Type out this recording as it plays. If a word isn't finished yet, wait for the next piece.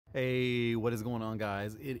Hey, what is going on,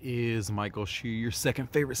 guys? It is Michael Shue, your second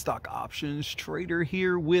favorite stock options trader,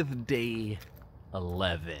 here with day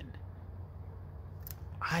 11.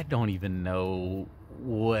 I don't even know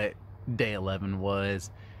what day 11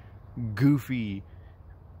 was. Goofy.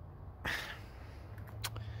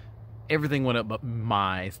 Everything went up but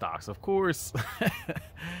my stocks, of course.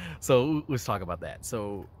 So let's talk about that.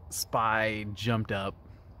 So SPY jumped up,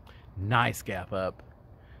 nice gap up,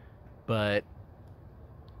 but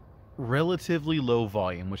relatively low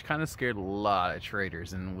volume, which kind of scared a lot of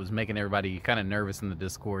traders and was making everybody kind of nervous in the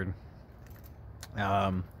Discord.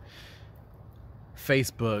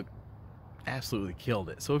 Facebook absolutely killed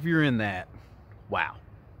it. So if you're in that, wow,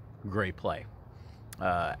 great play.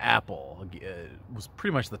 Apple was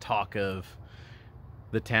pretty much the talk of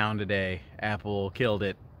the town today. Apple killed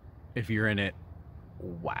it. If you're in it,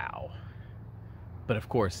 wow. But of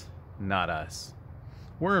course, not us.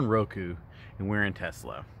 We're in ROKU and we're in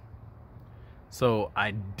Tesla. So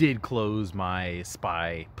I did close my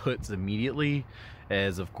SPY puts immediately,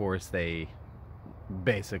 as of course they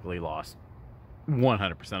basically lost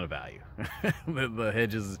 100% of value. The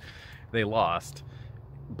hedges, they lost,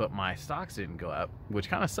 but my stocks didn't go up, which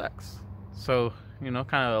kind of sucks. So, you know,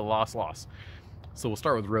 kind of loss. So we'll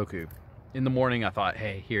start with ROKU. In the morning, I thought,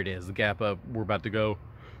 hey, here it is, the gap up, we're about to go,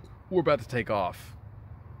 we're about to take off.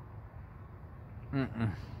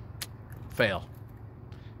 Fail.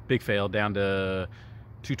 Big fail, down to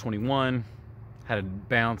 221, had a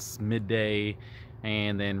bounce midday,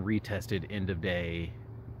 and then retested end of day.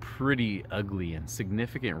 Pretty ugly and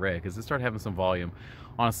significant red because it started having some volume.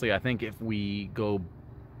 Honestly, I think if we go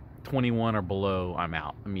 21 or below, I'm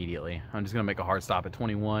out immediately. I'm just gonna make a hard stop at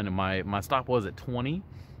 21, and my stop was at 20,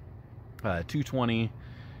 220.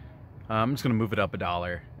 I'm just gonna move it up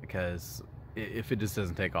 $1 because if it just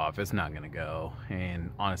doesn't take off, it's not gonna go.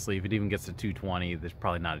 And honestly, if it even gets to 220, there's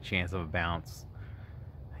probably not a chance of a bounce,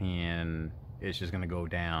 and it's just gonna go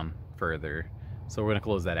down further. So we're gonna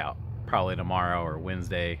close that out probably tomorrow or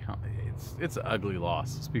Wednesday. It's an ugly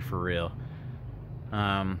loss, let's be for real.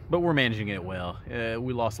 But we're managing it well.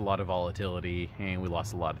 We lost a lot of volatility and we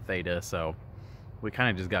lost a lot of theta, so we kind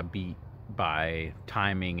of just got beat by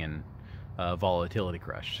timing and volatility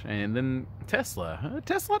crush. And then Tesla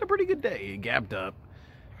had a pretty good day. It gapped up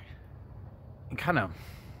and kind of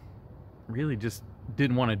really just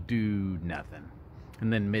didn't want to do nothing.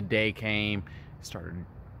 And then midday came, started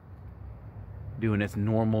doing its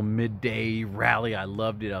normal midday rally. I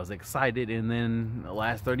loved it, I was excited, and then the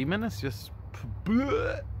last 30 minutes just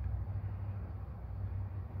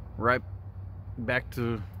right back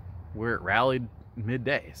to where it rallied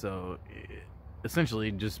midday. So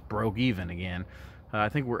essentially just broke even again. I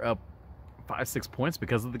think we're up 5-6 points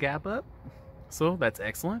because of the gap up, so that's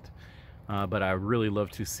excellent. But I really love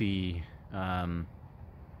to see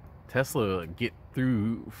Tesla get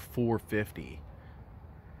through 450.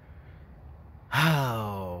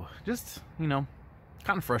 Oh, just, you know,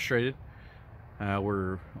 kind of frustrated.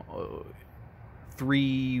 We're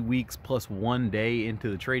 3 weeks plus 1 day into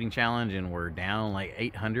the trading challenge and we're down like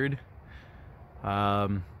 800.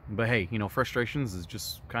 But hey, you know, frustrations is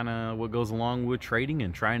just kind of what goes along with trading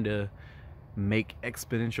and trying to make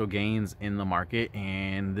exponential gains in the market,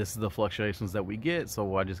 and this is the fluctuations that we get.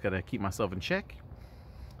 So I just got to keep myself in check,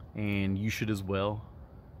 and you should as well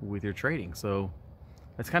with your trading. So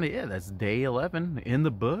that's kind of it. That's day 11 in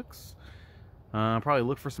the books. Probably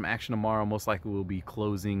look for some action tomorrow. Most likely we'll be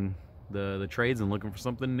closing the trades and looking for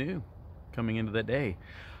something new coming into that day.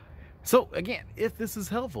 So again, if this is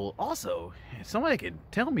helpful, also if somebody could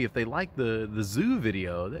tell me if they like the zoo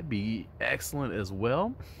video, that'd be excellent as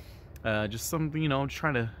well. Just something, you know,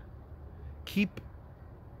 trying to keep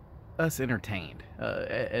us entertained.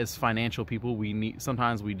 As financial people,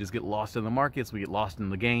 sometimes we just get lost in the markets, we get lost in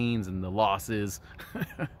the gains and the losses.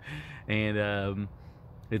 And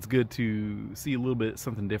it's good to see a little bit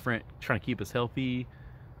something different, trying to keep us healthy,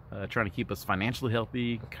 trying to keep us financially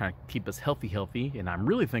healthy, kind of keep us healthy. And I'm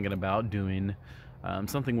really thinking about doing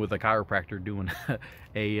something with a chiropractor, doing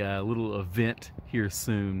a little event here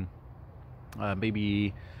soon.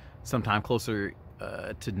 Maybe sometime closer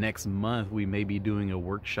to next month, we may be doing a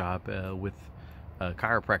workshop with a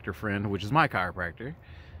chiropractor friend, which is my chiropractor.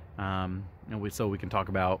 So we can talk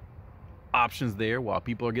about options there while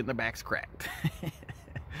people are getting their backs cracked.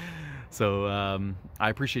 So I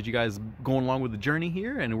appreciate you guys going along with the journey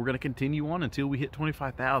here, and we're going to continue on until we hit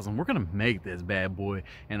 25,000. We're going to make this bad boy,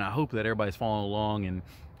 and I hope that everybody's following along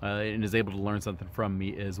and is able to learn something from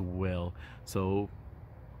me as well. So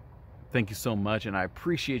Thank you so much, and I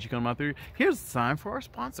appreciate you coming out through. Here's the time for our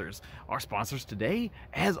sponsors. Our sponsors today,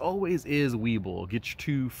 as always, is Webull. Get your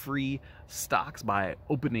 2 free stocks by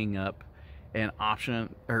opening up an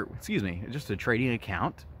option, or excuse me, just a trading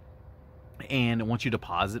account. And once you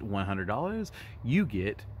deposit $100, you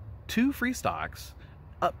get 2 free stocks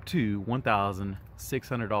up to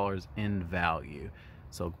 $1,600 in value.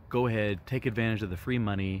 So go ahead, take advantage of the free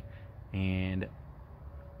money, and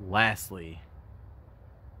lastly,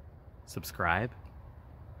 subscribe,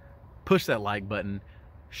 push that like button,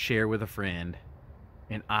 share with a friend,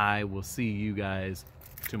 and I will see you guys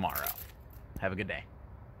tomorrow. Have a good day.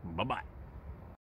 Bye-bye.